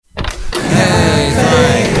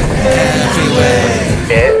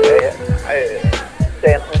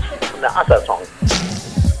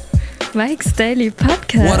Mike's Daily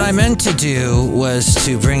Podcast. What I meant to do was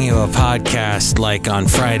to bring you a podcast like on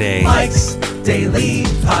Friday. Mike's Daily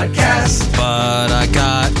Podcast. But I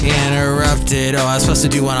got interrupted. I was supposed to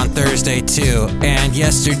do one on Thursday too. And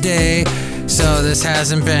yesterday. So this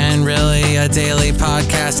hasn't been really a daily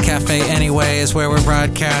podcast. Cafe Anyway is where we're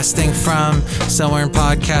broadcasting from. Somewhere in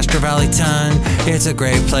Podcaster Valley Ton. It's a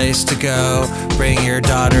great place to go. Bring your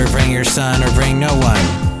daughter, bring your son, or bring no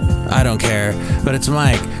one. I don't care, but it's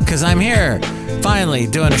Mike, because I'm here, finally,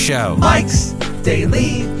 doing a show. Mike's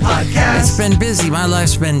Daily Podcast. It's been busy. My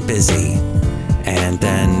life's been busy. And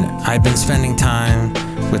then I've been spending time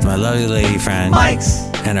with my lovely lady friend. Mike's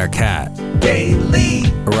and our cat. Daily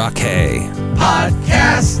Rocky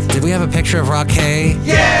Podcast. Did we have a picture of Rocky?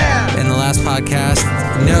 Yeah! In the last podcast?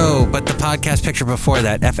 No, but the podcast picture before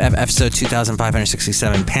that, episode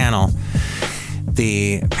 2567 panel.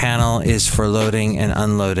 The panel is for loading and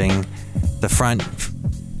unloading the front,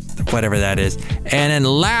 whatever that is. And then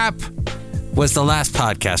lap was the last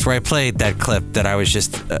podcast where I played that clip that I was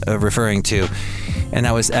just referring to. And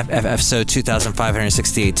that was episode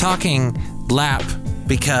 2568. Talking lap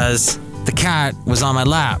because the cat was on my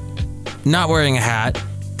lap, not wearing a hat,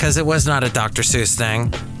 because it was not a Dr. Seuss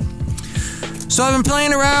thing. So I've been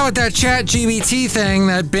playing around with that ChatGPT thing,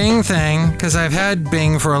 that Bing thing, because I've had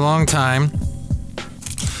Bing for a long time.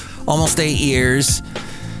 Almost 8 years.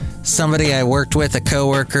 Somebody I worked with, a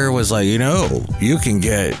coworker, was like, you can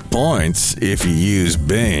get points if you use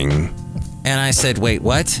Bing. And I said, wait,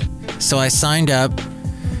 what? So I signed up,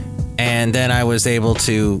 and then I was able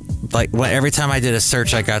to, every time I did a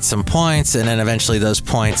search, I got some points, and then eventually those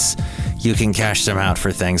points, you can cash them out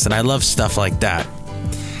for things. And I love stuff like that.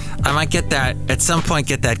 I might get that, at some point,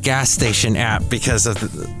 get that gas station app because of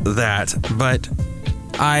that. But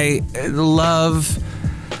I love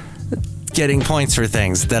getting points for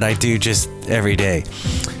things that I do just every day.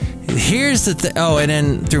 Here's the and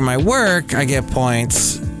then through my work, I get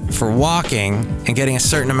points for walking and getting a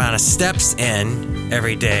certain amount of steps in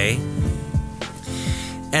every day.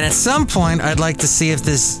 And at some point, I'd like to see if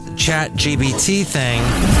this ChatGPT thing...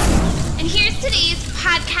 And here's today's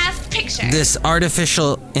podcast picture. This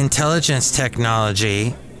artificial intelligence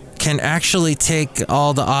technology can actually take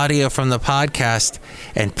all the audio from the podcast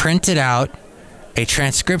and print it out, a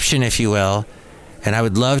transcription, if you will, and I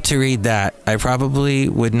would love to read that. I'd probably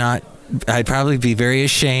be very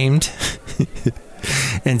ashamed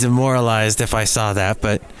and demoralized if I saw that,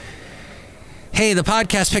 but hey, the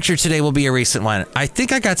podcast picture today will be a recent one. I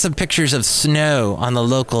think I got some pictures of snow on the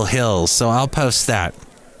local hills, so I'll post that.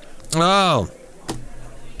 Oh,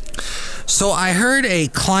 so I heard a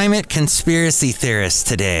climate conspiracy theorist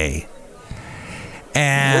today,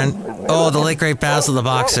 and the late great Basil the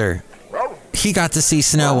Boxer. He got to see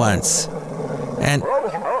snow once and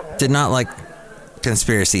did not like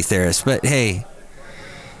conspiracy theorists. But hey,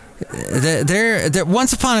 there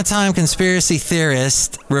once upon a time, conspiracy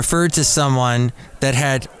theorists referred to someone that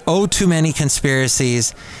had too many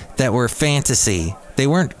conspiracies that were fantasy. They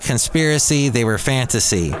weren't conspiracy, they were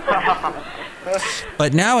fantasy.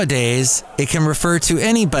 But nowadays, it can refer to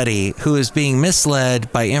anybody who is being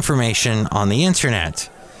misled by information on the internet.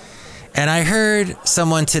 And I heard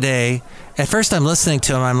someone today. At first I'm listening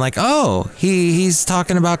to him, I'm like, he's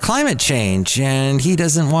talking about climate change, and he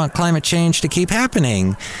doesn't want climate change to keep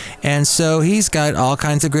happening. And so he's got all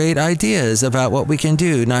kinds of great ideas about what we can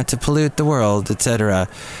do not to pollute the world, etc.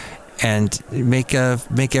 And make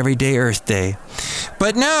every day Earth Day.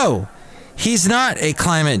 But no, he's not a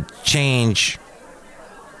climate change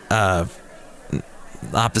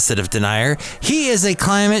opposite of denier. He is a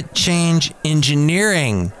climate change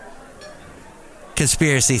engineering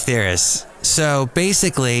conspiracy theorists. So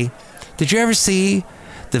basically, did you ever see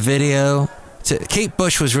the video? Kate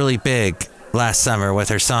Bush was really big last summer with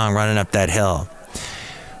her song Running Up That Hill.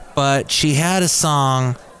 But she had a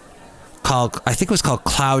song I think it was called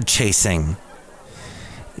Cloud Chasing,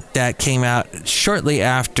 that came out shortly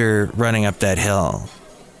after Running Up That Hill.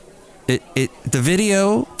 The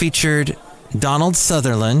video featured Donald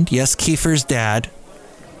Sutherland, yes, Kiefer's dad.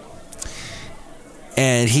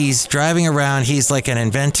 And he's driving around. He's like an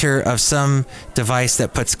inventor of some device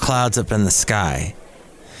that puts clouds up in the sky.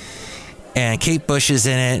 And Kate Bush is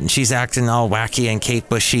in it, and she's acting all wacky and Kate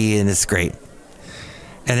Bushy, and it's great.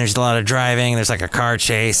 And there's a lot of driving. There's like a car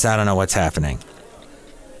chase. I don't know what's happening.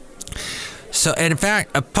 So, in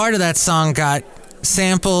fact, a part of that song got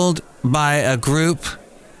sampled by a group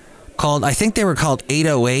called, I think they were called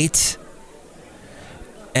 808.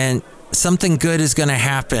 And Something Good Is Gonna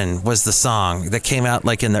Happen was the song that came out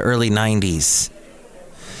like in the early 90s.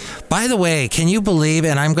 By the way, can you believe,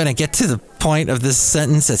 and I'm going to get to the point of this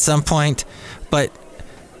sentence at some point, but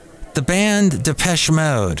the band Depeche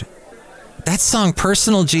Mode. That song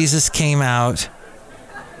Personal Jesus came out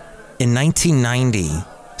in 1990.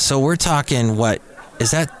 So we're talking, what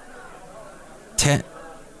is that?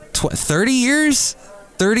 30 years?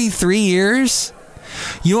 33 years?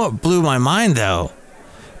 You know what blew my mind, though?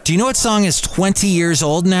 Do you know what song is 20 years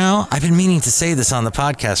old now? I've been meaning to say this on the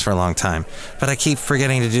podcast for a long time, but I keep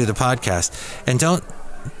forgetting to do the podcast. And don't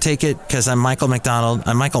take it because I'm Michael McDonald.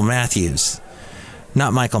 I'm Michael Matthews,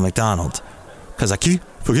 not Michael McDonald, because I keep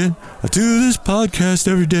forgetting I do this podcast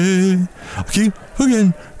every day. I keep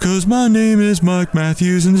forgetting because my name is Mike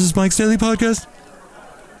Matthews and this is Mike's Daily Podcast.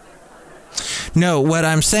 No, what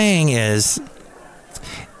I'm saying is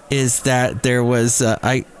that there was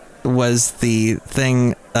the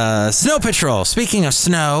thing, Snow Patrol. Speaking of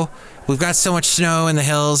snow, we've got so much snow in the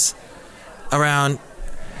hills around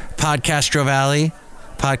Podcastro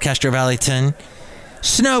Valleyton.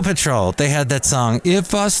 Snow Patrol, they had that song,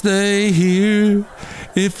 if I stay here,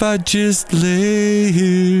 if I just lay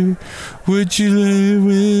here, would you lay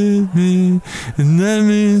with me? And that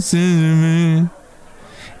means to me.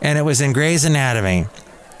 And it was in Grey's Anatomy.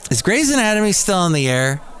 Is Grey's Anatomy still in the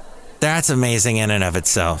air? That's amazing in and of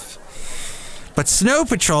itself. But Snow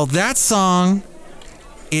Patrol, that song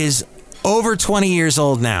is over 20 years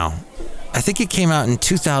old now. I think it came out in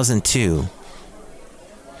 2002.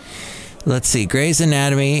 Let's see. Grey's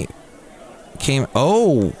Anatomy came...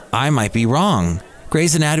 Oh, I might be wrong.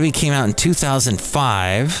 Grey's Anatomy came out in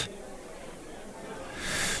 2005.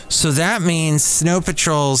 So that means Snow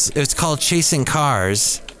Patrol's... It's called Chasing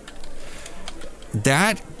Cars.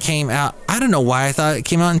 That came out... I don't know why I thought it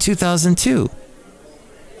came out in 2002.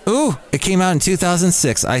 Ooh, it came out in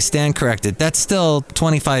 2006. I stand corrected. That's still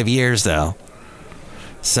 25 years, though.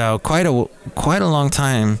 So quite a long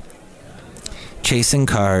time. Chasing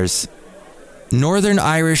Cars. Northern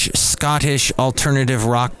Irish Scottish alternative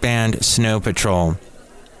rock band Snow Patrol.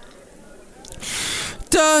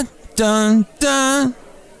 Dun dun dun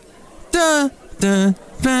dun dun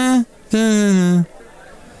dun dun.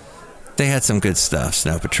 They had some good stuff,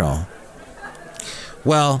 Snow Patrol.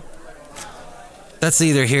 Well, that's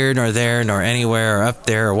neither here nor there nor anywhere or up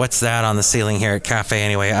there or what's that on the ceiling here at Cafe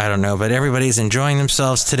Anyway. I don't know, but everybody's enjoying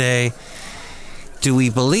themselves today. Do we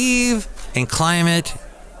believe in climate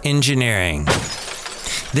engineering?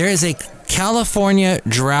 There is a California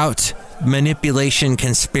drought manipulation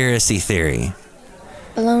conspiracy theory.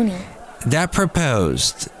 Baloney. That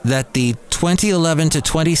proposed that the 2011 to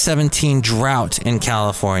 2017 drought in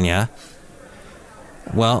California,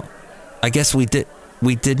 well, I guess we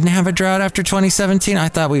didn't have a drought after 2017. I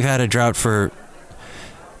thought we've had a drought for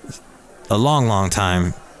a long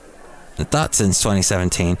time. I thought since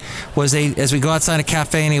 2017 was as we go outside a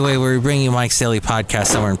Cafe Anyway, we're bringing you Mike's Daily Podcast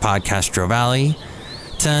somewhere in Podcastro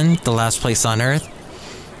Valleyton, the last place on earth.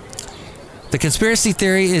 The conspiracy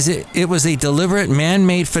theory is it was a deliberate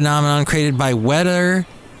man-made phenomenon created by weather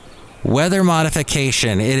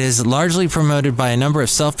modification. It is largely promoted by a number of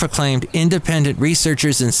self-proclaimed independent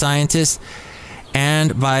researchers and scientists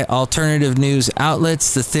and by alternative news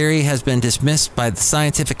outlets. The theory has been dismissed by the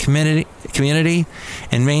scientific community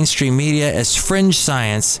and mainstream media as fringe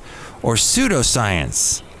science or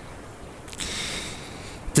pseudoscience.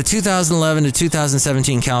 The 2011 to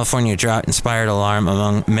 2017 California drought inspired alarm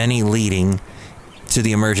among many, leading to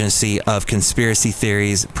the emergence of conspiracy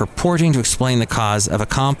theories purporting to explain the cause of a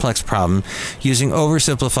complex problem using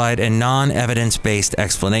oversimplified and non-evidence-based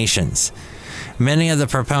explanations. Many of the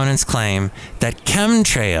proponents claim that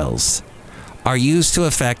chemtrails are used to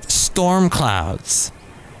affect storm clouds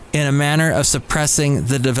in a manner of suppressing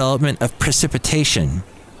the development of precipitation.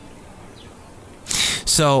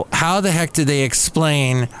 So how the heck do they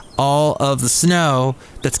explain all of the snow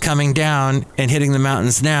that's coming down and hitting the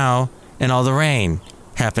mountains now and all the rain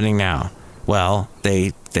happening now? Well,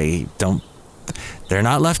 they don't. They're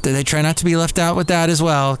not left. They try not to be left out with that as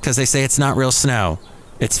well because they say it's not real snow.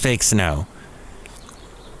 It's fake snow.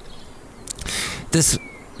 This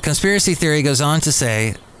conspiracy theory goes on to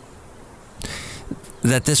say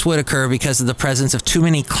that this would occur because of the presence of too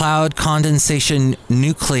many cloud condensation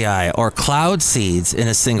nuclei or cloud seeds in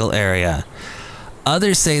a single area.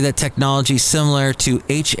 Others say that technology similar to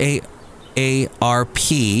HAARP,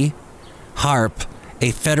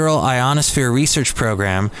 a federal ionosphere research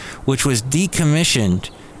program, which was decommissioned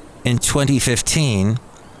in 2015,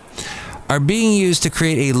 are being used to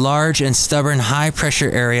create a large and stubborn high-pressure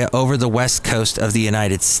area over the west coast of the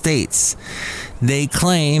United States. They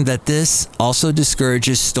claim that this also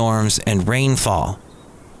discourages storms and rainfall.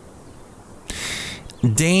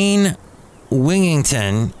 Dane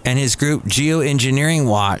Wingington and his group Geoengineering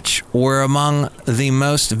Watch were among the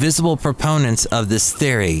most visible proponents of this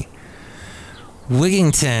theory.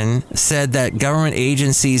 Wigington said that government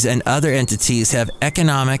agencies and other entities have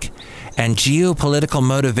economic and geopolitical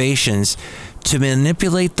motivations to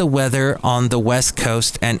manipulate the weather on the West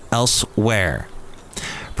Coast and elsewhere.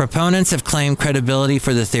 Proponents have claimed credibility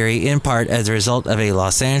for the theory in part as a result of a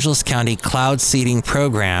Los Angeles County cloud seeding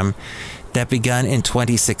program that began in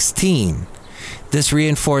 2016. This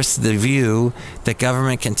reinforced the view that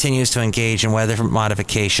government continues to engage in weather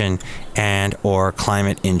modification and or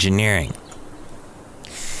climate engineering.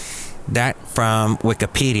 That from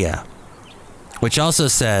Wikipedia, which also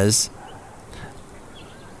says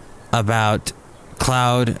about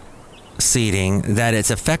cloud seeding that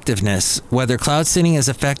its effectiveness, whether cloud seeding is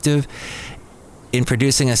effective in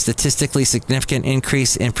producing a statistically significant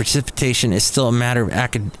increase in precipitation, is still a matter of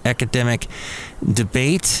academic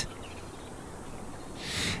debate.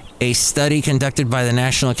 A study conducted by the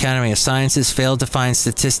National Academy of Sciences failed to find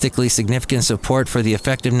statistically significant support for the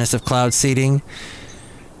effectiveness of cloud seeding.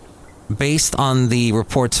 Based on the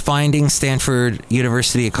report's findings, Stanford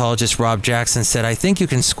University ecologist Rob Jackson said, "I think you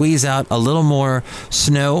can squeeze out a little more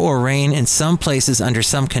snow or rain in some places under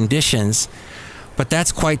some conditions, but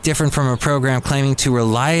that's quite different from a program claiming to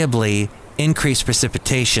reliably increase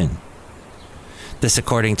precipitation." This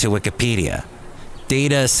according to Wikipedia.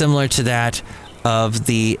 Data similar to that of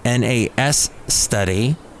the NAS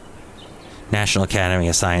study, National Academy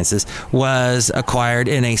of Sciences, was acquired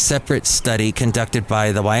in a separate study conducted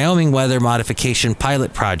by the Wyoming Weather Modification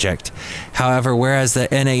Pilot Project. However, whereas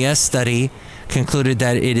the NAS study concluded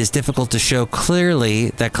that it is difficult to show clearly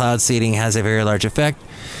that cloud seeding has a very large effect,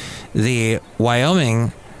 the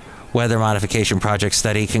Wyoming Weather Modification Project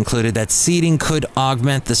study concluded that seeding could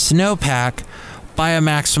augment the snowpack by a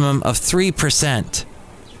maximum of 3%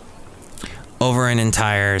 over an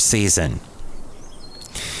entire season.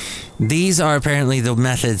 These are apparently the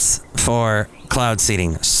methods for cloud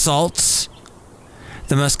seeding. Salts.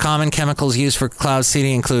 The most common chemicals used for cloud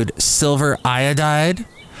seeding include silver iodide,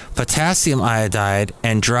 potassium iodide,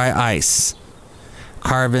 and dry ice.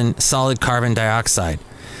 Solid carbon dioxide.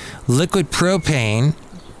 Liquid propane,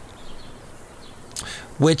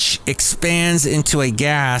 which expands into a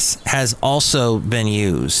gas, has also been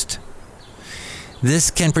used. This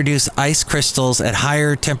can produce ice crystals at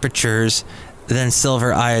higher temperatures than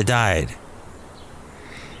silver iodide.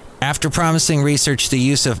 After promising research, the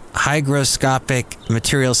use of hygroscopic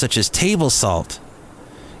materials such as table salt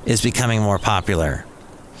is becoming more popular.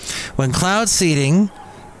 When cloud seeding,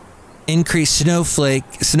 increased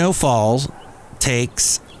snowfall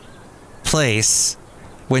takes place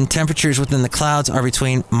when temperatures within the clouds are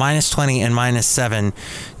between -20 and -7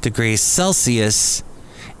 degrees Celsius.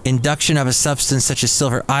 Induction of a substance such as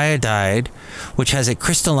silver iodide, which has a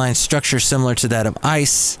crystalline structure similar to that of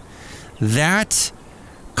ice, that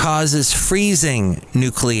causes freezing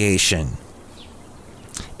nucleation.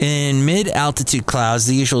 In mid-altitude clouds,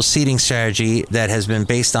 the usual seeding strategy that has been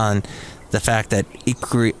based on the fact that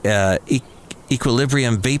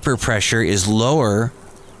equilibrium vapor pressure is lower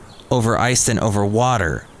over ice than over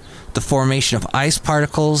water. The formation of ice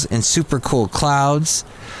particles in supercooled clouds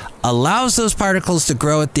allows those particles to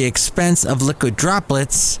grow at the expense of liquid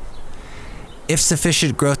droplets. If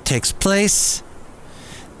sufficient growth takes place,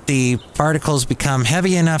 the particles become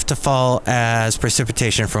heavy enough to fall as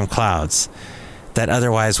precipitation from clouds that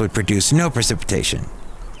otherwise would produce no precipitation.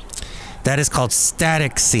 That is called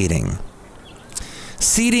static seeding.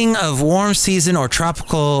 Seeding of warm season or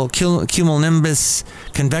tropical cumulonimbus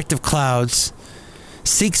convective clouds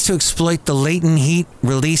seeks to exploit the latent heat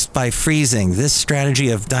released by freezing. This strategy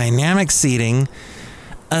of dynamic seeding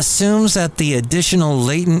assumes that the additional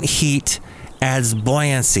latent heat adds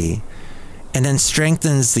buoyancy and then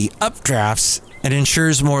strengthens the updrafts and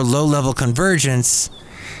ensures more low-level convergence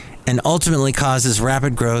and ultimately causes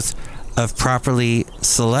rapid growth of properly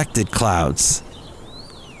selected clouds.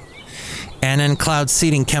 And then cloud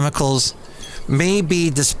seeding chemicals may be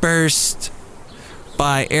dispersed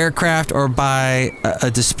by aircraft or by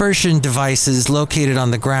dispersion devices located on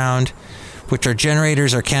the ground, which are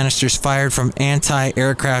generators or canisters fired from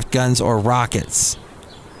anti-aircraft guns or rockets.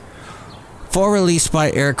 For release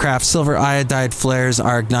by aircraft, silver iodide flares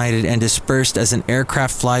are ignited and dispersed as an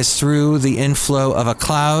aircraft flies through the inflow of a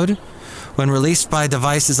cloud. When released by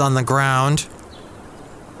devices on the ground,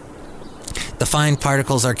 the fine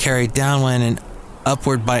particles are carried downwind and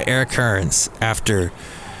upward by air currents after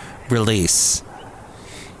release.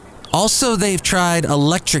 Also, they've tried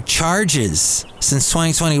electric charges. Since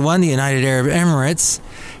 2021, the United Arab Emirates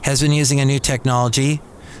has been using a new technology.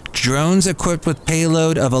 Drones equipped with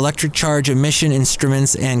payload of electric charge emission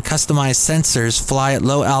instruments and customized sensors fly at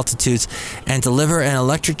low altitudes and deliver an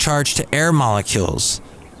electric charge to air molecules.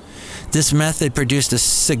 This method produced a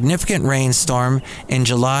significant rainstorm in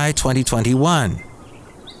July 2021.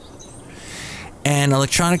 An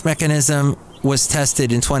electronic mechanism was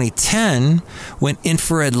tested in 2010 when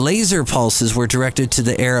infrared laser pulses were directed to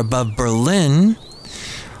the air above Berlin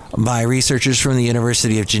by researchers from the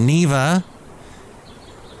University of Geneva.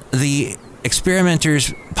 The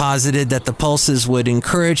experimenters posited that the pulses would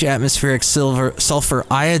encourage atmospheric sulfur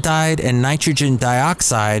iodide and nitrogen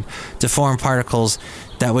dioxide to form particles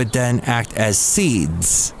that would then act as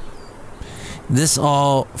seeds. This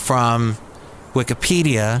all from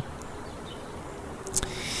Wikipedia.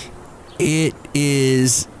 It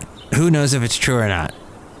is, who knows if it's true or not.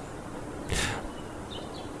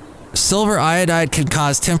 Silver iodide can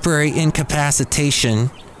cause temporary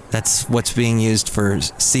incapacitation. That's what's being used for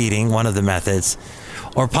seeding, one of the methods,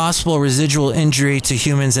 or possible residual injury to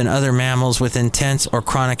humans and other mammals with intense or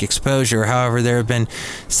chronic exposure. However, there have been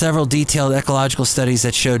several detailed ecological studies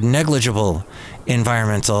that showed negligible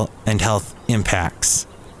environmental and health impacts.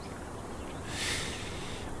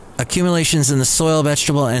 Accumulations in the soil,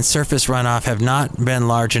 vegetable, and surface runoff have not been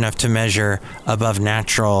large enough to measure above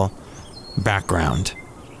natural background.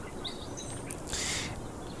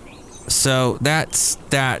 So that's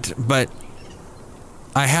that. But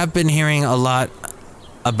I have been hearing a lot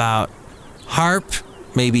about HAARP,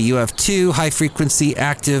 maybe UF2, High Frequency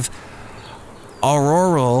Active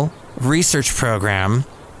Auroral Research Program.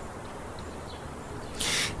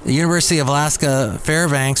 The University of Alaska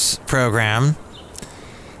Fairbanks program.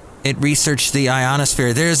 It researched the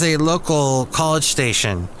ionosphere. There's a local college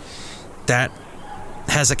station that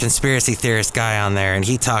has a conspiracy theorist guy on there, and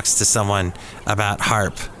he talks to someone about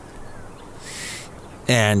HAARP.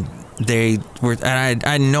 And I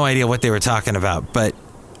had no idea what they were talking about, but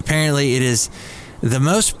apparently it is the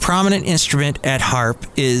most prominent instrument at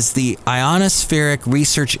HAARP is the Ionospheric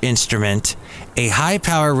Research Instrument, a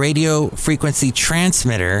high-power radio frequency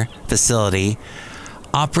transmitter facility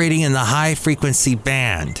operating in the high-frequency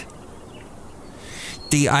band.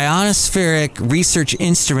 The Ionospheric Research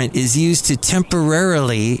Instrument is used to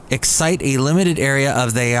temporarily excite a limited area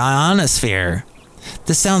of the ionosphere.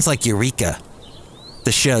 This sounds like Eureka,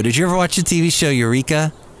 the show. Did you ever watch the TV show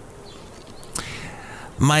Eureka?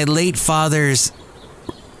 My late father's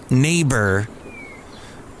neighbor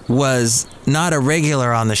was not a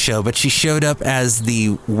regular on the show, but she showed up as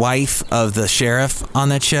the wife of the sheriff on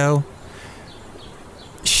that show.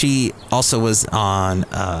 She also was on,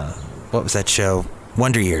 what was that show?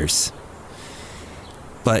 Wonder Years.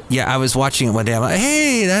 But yeah, I was watching it one day. I'm like,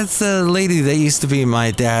 hey, that's the lady that used to be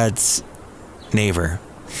my dad's neighbor.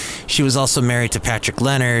 She was also married to Patrick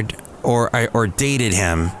Leonard, or dated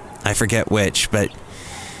him. I forget which, but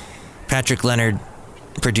Patrick Leonard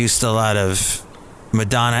produced a lot of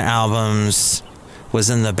Madonna albums, was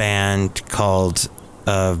in the band called,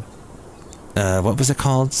 what was it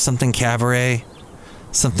called? Something Cabaret?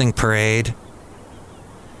 Something Parade?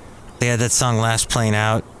 They had that song Last Plane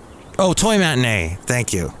Out. Oh, Toy Matinee.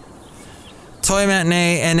 Thank you. Toy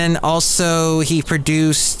Matinee. And then also he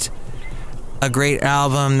produced a great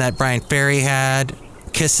album that Brian Ferry had.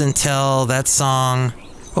 Kiss and Tell, that song.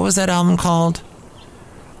 What was that album called?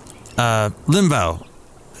 Limbo.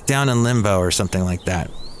 Down in Limbo or something like that.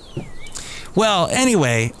 Well,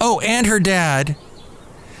 anyway. Oh, and her dad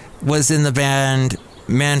was in the band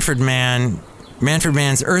Manfred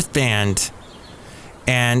Mann's Earth Band.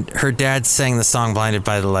 And her dad sang the song Blinded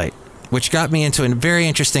by the Light, which got me into a very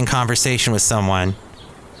interesting conversation with someone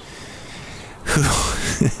who...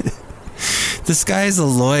 This guy is a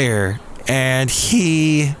lawyer, and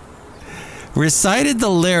he recited the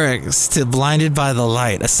lyrics to Blinded by the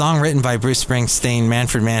Light, a song written by Bruce Springsteen.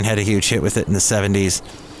 Manfred Mann had a huge hit with it in the 70s.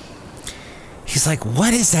 He's like,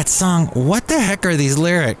 what is that song? What the heck are these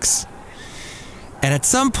lyrics? And at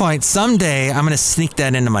some point, someday, I'm going to sneak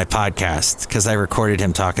that into my podcast because I recorded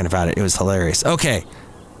him talking about it. It was hilarious. Okay.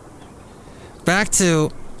 Back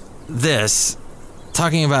to this.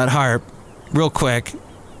 Talking about HAARP real quick.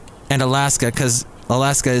 And Alaska, because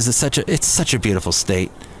Alaska is such a beautiful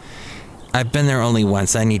state. I've been there only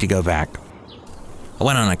once. I need to go back. I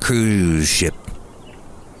went on a cruise ship.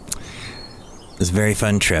 It was a very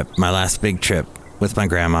fun trip. My last big trip with my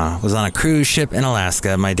grandma was on a cruise ship in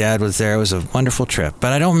Alaska. My dad was there. It was a wonderful trip.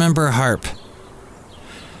 But I don't remember HAARP.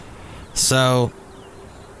 So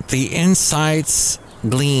the insights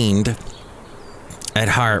gleaned at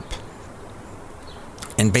HAARP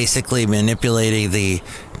and basically manipulating the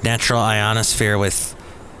natural ionosphere with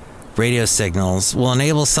radio signals will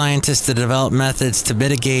enable scientists to develop methods to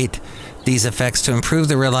mitigate these effects to improve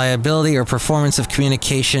the reliability or performance of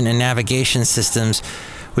communication and navigation systems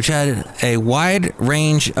which had a wide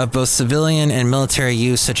range of both civilian and military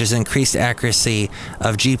use, such as increased accuracy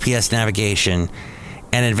of GPS navigation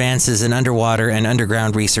and advances in underwater and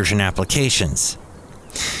underground research and applications.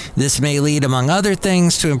 This may lead, among other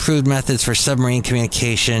things, to improved methods for submarine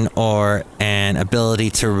communication or an ability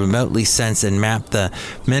to remotely sense and map the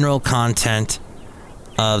mineral content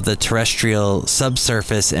of the terrestrial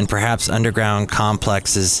subsurface and perhaps underground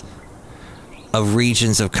complexes of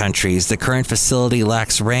regions of countries. The current facility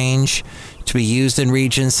lacks range to be used in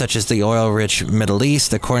regions such as the oil-rich Middle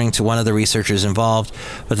East, according to one of the researchers involved,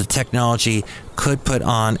 but the technology could put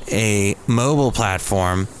on a mobile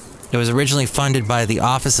platform. It was originally funded by the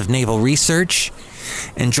Office of Naval Research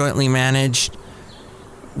and jointly managed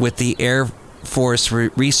with the Air Force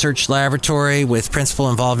Research Laboratory, with principal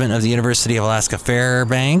involvement of the University of Alaska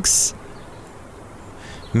Fairbanks.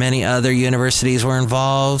 Many other universities were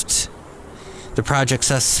involved. The project's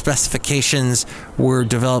specifications were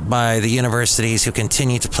developed by the universities, who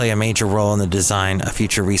continue to play a major role in the design of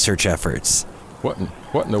future research efforts. What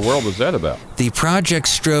in the world was that about? The project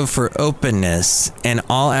strove for openness, and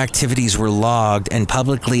all activities were logged and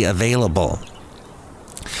publicly available,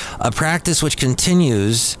 a practice which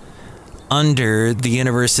continues under the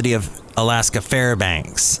University of Alaska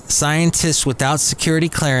Fairbanks. Scientists without security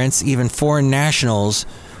clearance, even foreign nationals,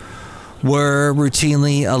 were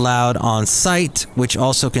routinely allowed on site, which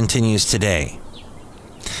also continues today.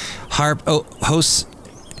 HAARP hosts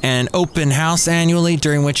an open house annually,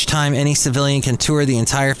 during which time any civilian can tour the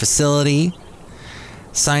entire facility.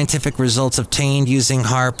 Scientific results obtained using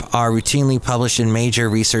HAARP are routinely published in major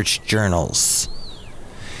research journals.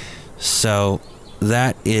 So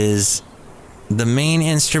that is the main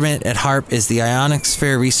instrument at HAARP is the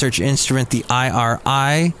Ionosphere Research Instrument, the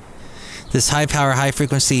IRI. This high-power,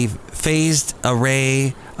 high-frequency phased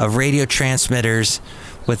array of radio transmitters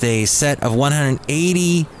with a set of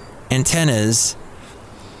 180 antennas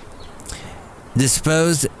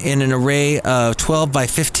disposed in an array of 12 by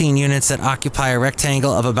 15 units that occupy a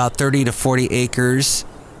rectangle of about 30 to 40 acres.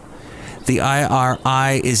 The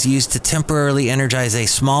IRI is used to temporarily energize a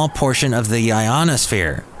small portion of the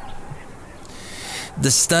ionosphere. The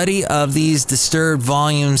study of these disturbed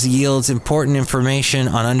volumes yields important information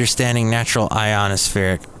on understanding natural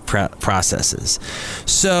ionospheric processes.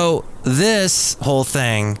 So this whole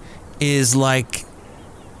thing is like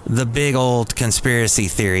the big old conspiracy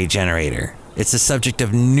theory generator. It's the subject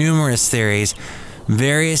of numerous theories.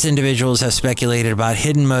 Various individuals have speculated about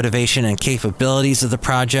hidden motivation and capabilities of the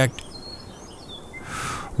project.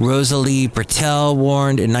 Rosalie Bertell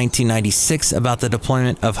warned in 1996 about the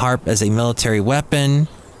deployment of HAARP as a military weapon.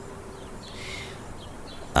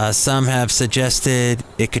 Some have suggested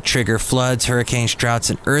it could trigger floods, hurricanes, droughts,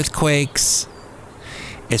 and earthquakes.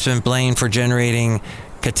 It's been blamed for generating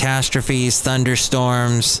catastrophes,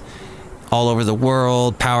 thunderstorms all over the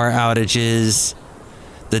world, power outages,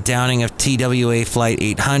 the downing of TWA Flight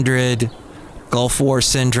 800, Gulf War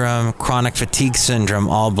syndrome, chronic fatigue syndrome,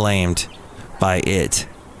 all blamed by it.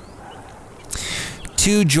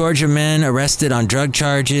 2 Georgia men arrested on drug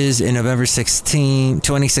charges in November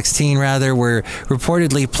 2016 were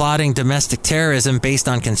reportedly plotting domestic terrorism based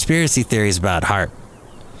on conspiracy theories about HAARP.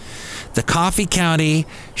 The Coffee County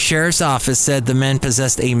Sheriff's Office said the men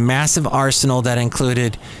possessed a massive arsenal that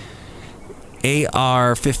included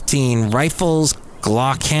AR-15 rifles,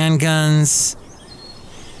 Glock handguns,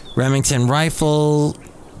 Remington rifle,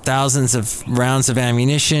 thousands of rounds of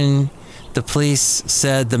ammunition. The police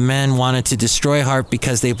said the men wanted to destroy HAARP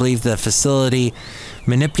because they believe the facility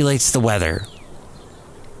manipulates the weather.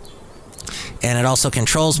 And it also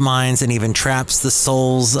controls minds and even traps the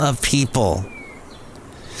souls of people.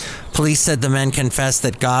 Police said the men confessed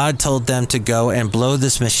that God told them to go and blow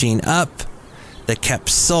this machine up that kept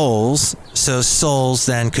souls, so souls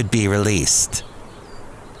then could be released.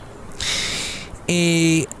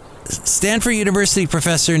 A Stanford University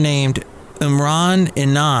professor named Imran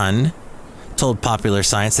Inan told Popular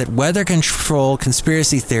Science that weather control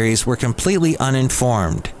conspiracy theories were completely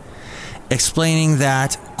uninformed, explaining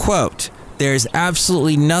that, quote, "There's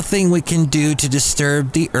absolutely nothing we can do to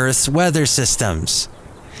disturb the Earth's weather systems.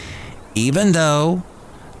 Even though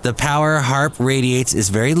the power HAARP radiates is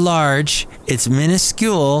very large, it's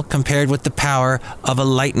minuscule compared with the power of a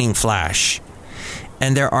lightning flash.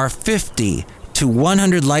 And there are 50 to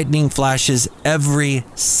 100 lightning flashes every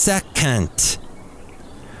second.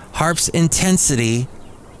 HAARP's intensity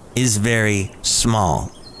is very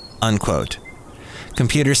small," unquote.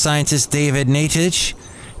 Computer scientist David Natich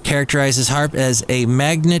characterizes HAARP as a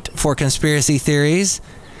magnet for conspiracy theories,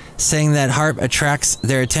 saying that HAARP attracts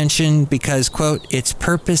their attention because, quote, "its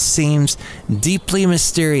purpose seems deeply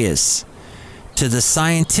mysterious to the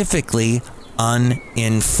scientifically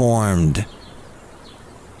uninformed.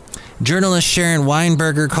 Journalist Sharon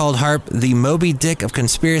Weinberger called HAARP the Moby Dick of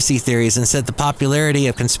conspiracy theories and said the popularity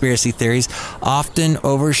of conspiracy theories often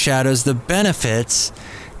overshadows the benefits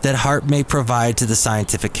that HAARP may provide to the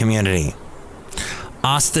scientific community.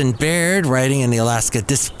 Austin Baird, writing in the Alaska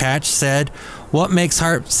Dispatch, said, "What makes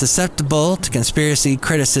HAARP susceptible to conspiracy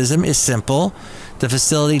criticism is simple. The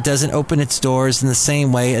facility doesn't open its doors in the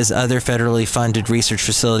same way as other federally funded research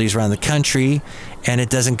facilities around the country, and it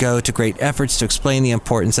doesn't go to great efforts to explain the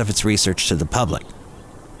importance of its research to the public."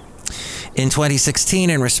 In 2016,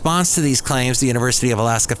 in response to these claims, the University of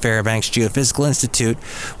Alaska Fairbanks Geophysical Institute,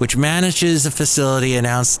 which manages the facility,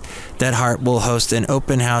 announced that HAARP will host an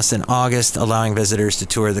open house in August, allowing visitors to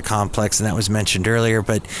tour the complex, and that was mentioned earlier.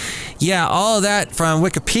 But yeah, all of that from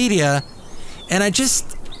Wikipedia, and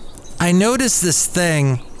I noticed this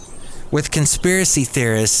thing with conspiracy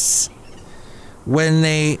theorists. When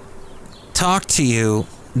they talk to you,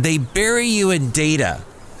 they bury you in data.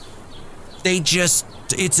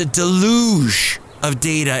 It's a deluge of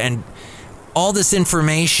data and all this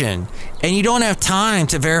information, and you don't have time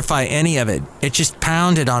to verify any of it. It's just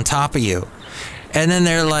pounded on top of you. And then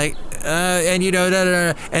they're like, and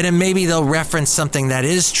then maybe they'll reference something that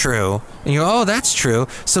is true, and you go, oh, that's true,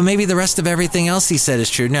 so maybe the rest of everything else he said is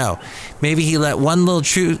true. No, maybe he let one little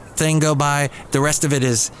true thing go by, the rest of it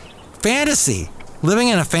is fantasy, living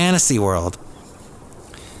in a fantasy world.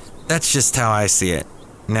 That's just how I see it.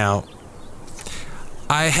 Now,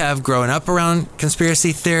 I have grown up around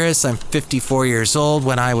conspiracy theorists. I'm 54 years old.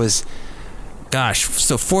 When I was,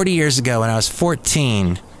 40 years ago, when I was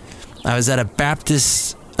 14, I was at a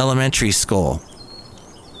Baptist elementary school.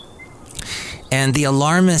 And the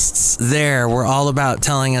alarmists there were all about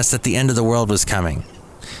telling us that the end of the world was coming,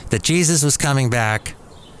 that Jesus was coming back.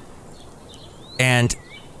 And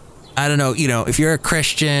I don't know, if you're a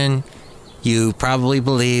Christian, you probably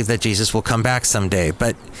believe that Jesus will come back someday.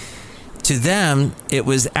 But to them, it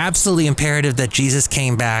was absolutely imperative that Jesus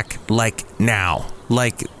came back like now.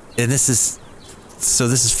 And this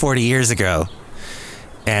is 40 years ago.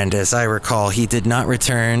 And as I recall, he did not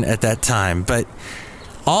return at that time. But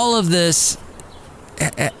all of this,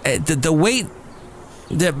 the weight,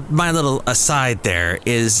 my little aside there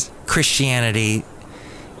is Christianity.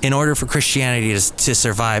 In order for Christianity to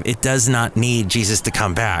survive, it does not need Jesus to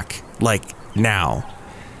come back like now.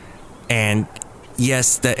 And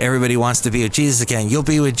yes, that everybody wants to be with Jesus again. You'll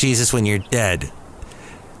be with Jesus when you're dead.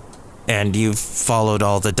 And you've followed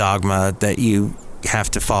all the dogma that you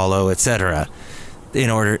have to follow, etc. In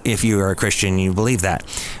order, if you are a Christian, you believe that.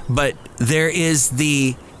 But there is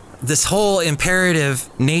this whole imperative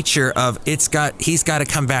nature of he's got to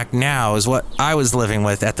come back now is what I was living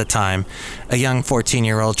with at the time. A young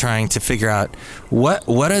 14-year-old trying to figure out what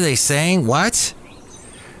are they saying? What?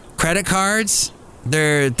 Credit cards?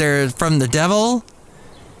 They're from the devil,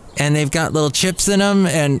 and they've got little chips in them.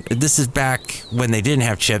 And this is back when they didn't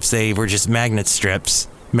have chips; they were just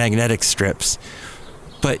magnetic strips.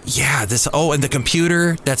 But yeah, and the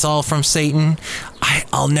computer, that's all from Satan.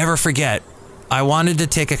 I'll never forget. I wanted to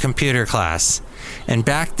take a computer class, and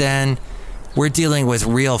back then, we're dealing with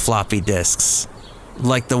real floppy disks,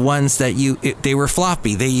 like the ones that they were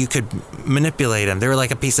floppy. You could manipulate them. They were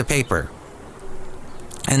like a piece of paper.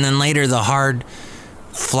 And then later, the hard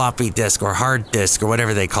floppy disk or hard disk or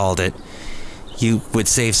whatever they called it, you would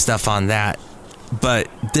save stuff on that. But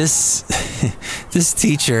this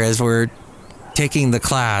teacher, as we're taking the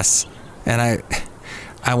class, and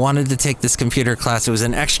I wanted to take this computer class. It was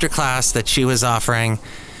an extra class that she was offering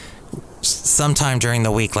sometime during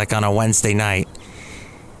the week, like on a Wednesday night.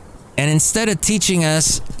 And instead of teaching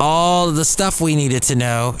us all the stuff we needed to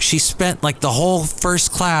know, she spent like the whole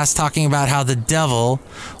first class talking about how the devil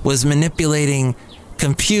was manipulating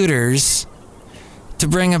computers to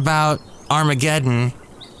bring about Armageddon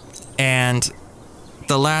and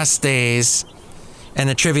the last days and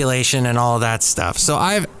the tribulation and all of that stuff. So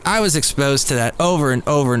I was exposed to that over and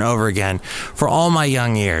over and over again for all my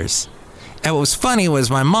young years. And what was funny was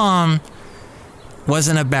my mom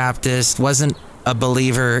wasn't a Baptist, wasn't a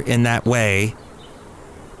believer in that way,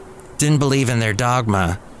 didn't believe in their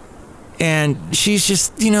dogma. And she's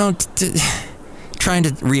just, trying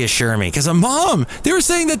to reassure me. Because, Mom, they were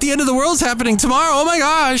saying that the end of the world's happening tomorrow. Oh my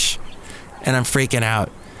gosh. And I'm freaking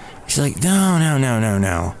out. She's like,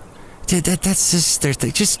 no. That's just their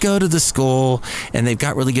thing. Just go to the school, and they've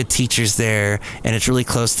got really good teachers there, and it's really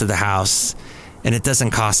close to the house, and it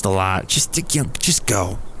doesn't cost a lot. Just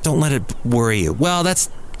go. Don't let it worry you. Well, that's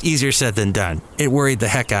easier said than done. It worried the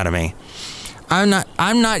heck out of me. I'm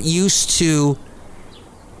not used to,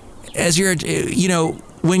 as you're,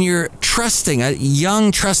 when you're trusting, a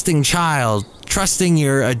young trusting child, trusting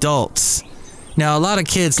your adults. Now, a lot of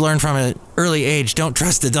kids learn from an early age, don't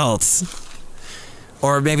trust adults.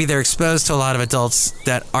 Or maybe they're exposed to a lot of adults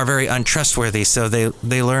that are very untrustworthy, so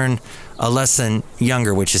they learn a lesson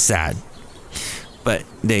younger, which is sad. But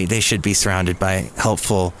they should be surrounded by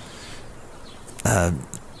helpful,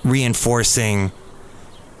 reinforcing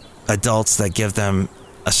adults that give them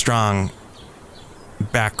a strong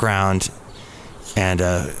background and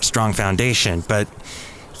a strong foundation. But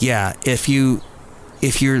yeah, if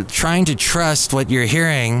you're trying to trust what you're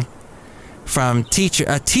hearing from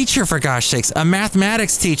a teacher, for gosh sakes, a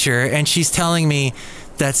mathematics teacher, and she's telling me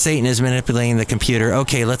that Satan is manipulating the computer.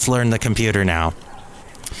 Okay, let's learn the computer now.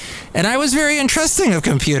 And I was very untrusting of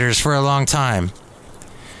computers for a long time.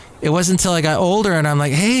 It wasn't until I got older and I'm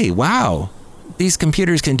like, hey, wow, these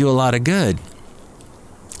computers can do a lot of good.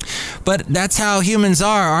 But that's how humans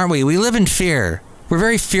are, aren't we? We live in fear. We're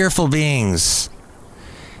very fearful beings.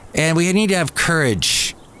 And we need to have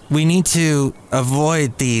courage. We need to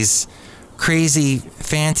avoid these crazy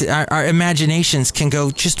fantasy. Our imaginations can go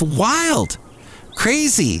just wild,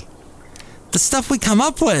 crazy. The stuff we come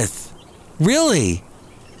up with, really.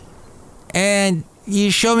 And you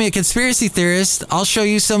show me a conspiracy theorist, I'll show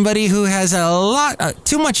you somebody who has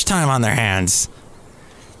too much time on their hands.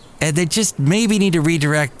 And they just maybe need to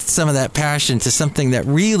redirect some of that passion to something that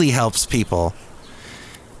really helps people.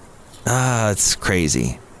 It's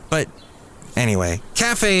crazy. But anyway,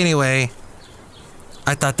 Cafe Anyway,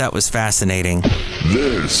 I thought that was fascinating.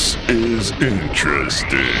 This is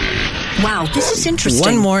interesting. Wow, this is interesting.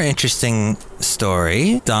 One more interesting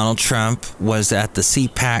story. Donald Trump was at the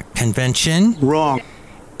CPAC convention. Wrong.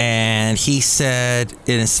 And he said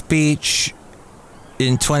in a speech,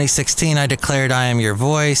 in 2016, I declared I am your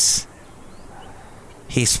voice.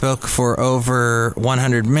 He spoke for over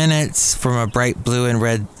 100 minutes from a bright blue and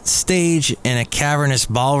red stage in a cavernous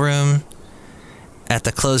ballroom at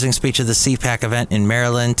the closing speech of the CPAC event in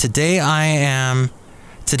Maryland. Today I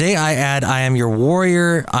add, I am your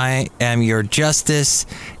warrior, I am your justice,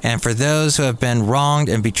 and for those who have been wronged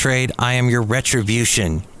and betrayed, I am your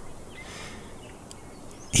retribution.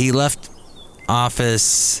 He left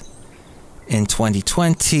office in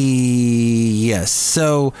 2020. Yes.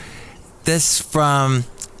 So this from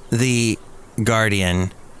The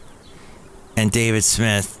Guardian and David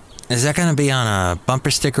Smith. Is that going to be on a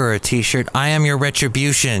bumper sticker or a t-shirt? I am your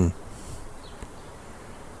retribution.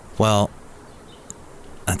 Well,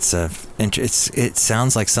 it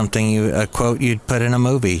sounds like something a quote you'd put in a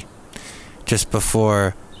movie just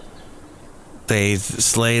before they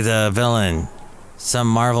slay the villain. Some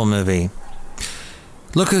Marvel movie.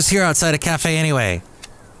 Look who's here outside a Cafe Anyway.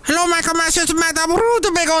 Hello, Michael Masters,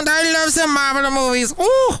 I love some Marvel movies.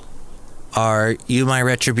 Ooh. Are you my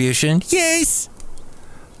retribution? Yes.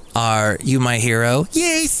 Are you my hero?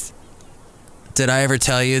 Yes. Did I ever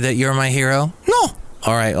tell you that you're my hero? No.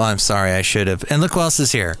 All right, well, I'm sorry, I should have. And look who else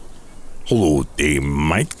is here. Hello there,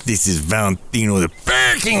 Mike. This is Valentino, the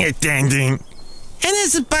parking attendant. And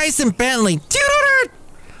this is Bison Bentley.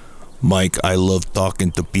 Mike, I love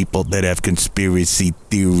talking to people that have conspiracy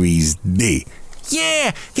theories day.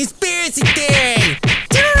 Yeah, conspiracy theory.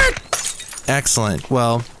 Excellent.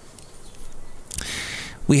 Well,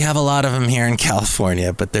 we have a lot of them here in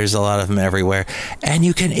California, but there's a lot of them everywhere. And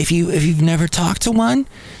you can, if you've never talked to one,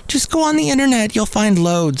 just go on the internet. You'll find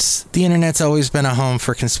loads. The internet's always been a home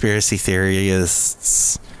for conspiracy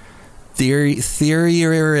theorists.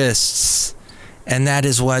 Theorists. And that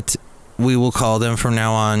is what we will call them from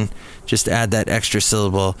now on. Just add that extra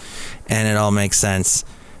syllable, and it all makes sense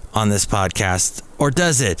on this podcast. Or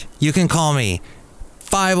does it? You can call me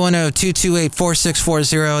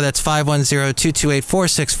 510-228-4640. That's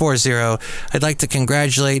 510-228-4640. I'd like to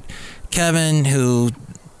congratulate Kevin, who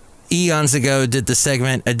eons ago did the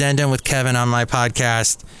segment Addendum with Kevin on my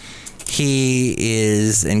podcast. He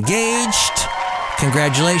is engaged.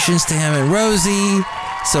 Congratulations to him and Rosie.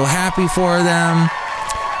 So happy for them.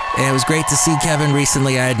 And it was great to see Kevin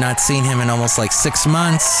recently. I had not seen him in almost like 6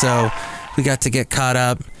 months, so we got to get caught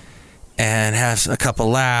up and have a couple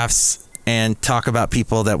laughs and talk about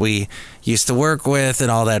people that we used to work with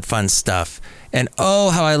and all that fun stuff. And oh,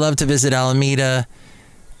 how I love to visit Alameda.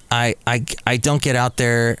 I don't get out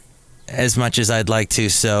there as much as I'd like to,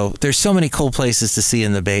 so there's so many cool places to see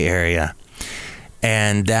in the Bay Area.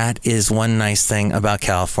 And that is one nice thing about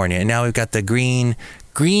California. And now we've got the Green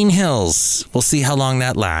Hills. We'll see how long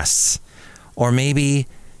that lasts. Or maybe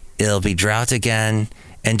it'll be drought again.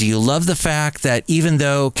 And do you love the fact that even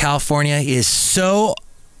though California is so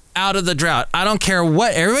out of the drought, I don't care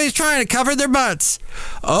what, everybody's trying to cover their butts.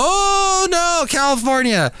 Oh no,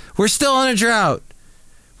 California, we're still in a drought.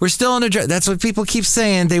 We're still in a drought. That's what people keep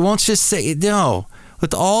saying. They won't just say, no.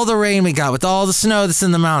 With all the rain we got, with all the snow that's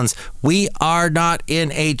in the mountains, we are not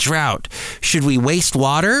in a drought. Should we waste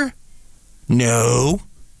water? No.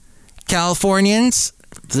 Californians,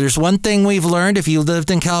 there's one thing we've learned. If you lived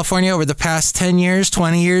in California over the past 10 years,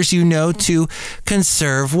 20 years, you know to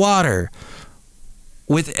conserve water.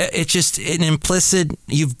 With it's just an implicit,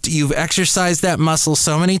 you've exercised that muscle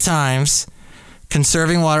so many times.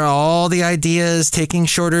 Conserving water, all the ideas, taking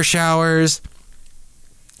shorter showers.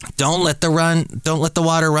 Don't let the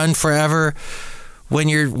water run forever when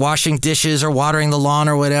you're washing dishes or watering the lawn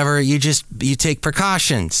or whatever. You take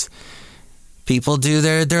precautions. People do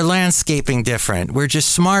their landscaping different. We're just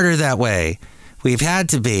smarter that way. We've had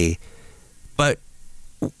to be. But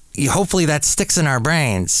hopefully that sticks in our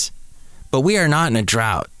brains. But we are not in a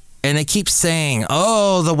drought. And they keep saying,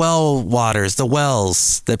 oh, the well waters, the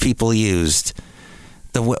wells that people used.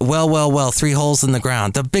 The well, 3 holes in the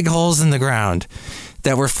ground. The big holes in the ground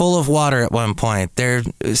that were full of water at one point.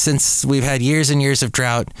 Since we've had years and years of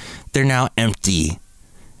drought, they're now empty.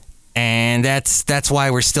 And that's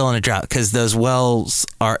why we're still in a drought, because those wells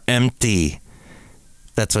are empty.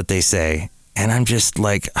 That's what they say. And I'm just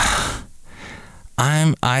like,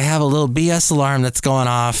 I have a little BS alarm that's going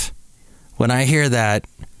off when I hear that.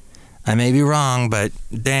 I may be wrong, but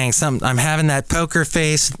dang, I'm having that poker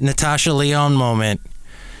face Natasha Lyonne moment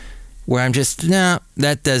where I'm just, no,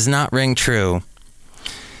 that does not ring true.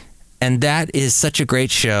 And that is such a great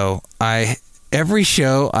show. Every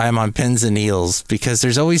show I'm on pins and needles because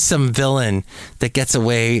there's always some villain that gets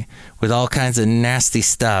away with all kinds of nasty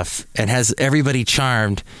stuff and has everybody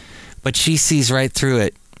charmed, but she sees right through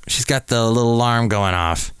it. She's got the little alarm going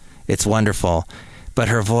off. It's wonderful. But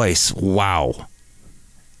her voice, wow.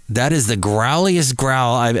 That is the growliest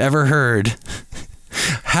growl I've ever heard.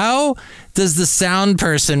 How does the sound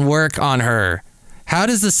person work on her? How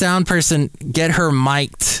does the sound person get her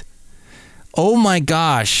mic'd? Oh my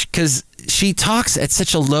gosh, because she talks at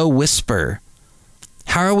such a low whisper.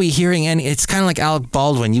 How are we hearing any? It's kind of like Alec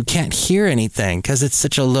Baldwin. You can't hear anything because it's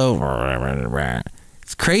such a low.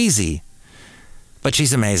 It's crazy. But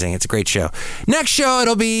she's amazing. It's a great show. Next show,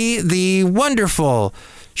 it'll be the wonderful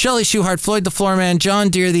Shelley Shuhart, Floyd the Floorman, John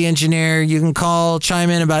Deere the Engineer. You can chime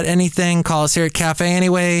in about anything. Call us here at Cafe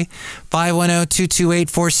Anyway,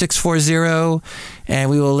 510-228-4640, and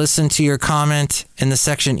we will listen to your comment in the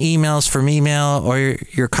section emails from email or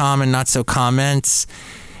your common, not so comments.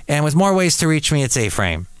 And with more ways to reach me, it's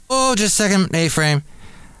A-Frame. Oh, just a second, A-Frame.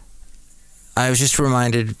 I was just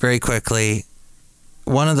reminded very quickly,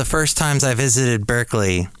 one of the first times I visited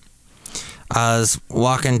Berkeley, I was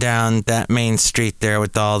walking down that main street there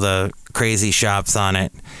with all the crazy shops on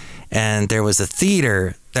it, and there was a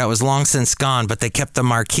theater that was long since gone, but they kept the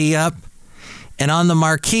marquee up, and on the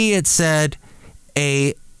marquee it said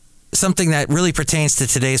something that really pertains to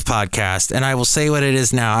today's podcast, and I will say what it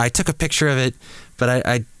is now. I took a picture of it, but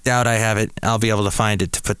I doubt I have it. I'll be able to find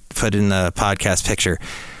it to put in the podcast picture.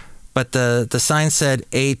 But the sign said,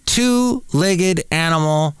 a 2-legged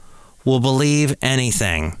animal will believe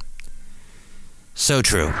anything. So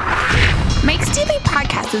true. Mike's Daily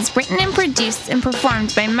Podcast is written and produced and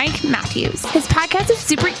performed by Mike Matthews. His podcast is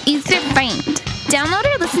super easy to find. Download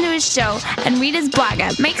or listen to his show and read his blog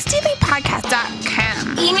at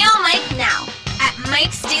mikesdailypodcast.com. Email Mike now at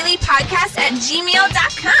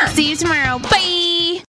mikesdailypodcast@gmail.com. See you tomorrow. Bye!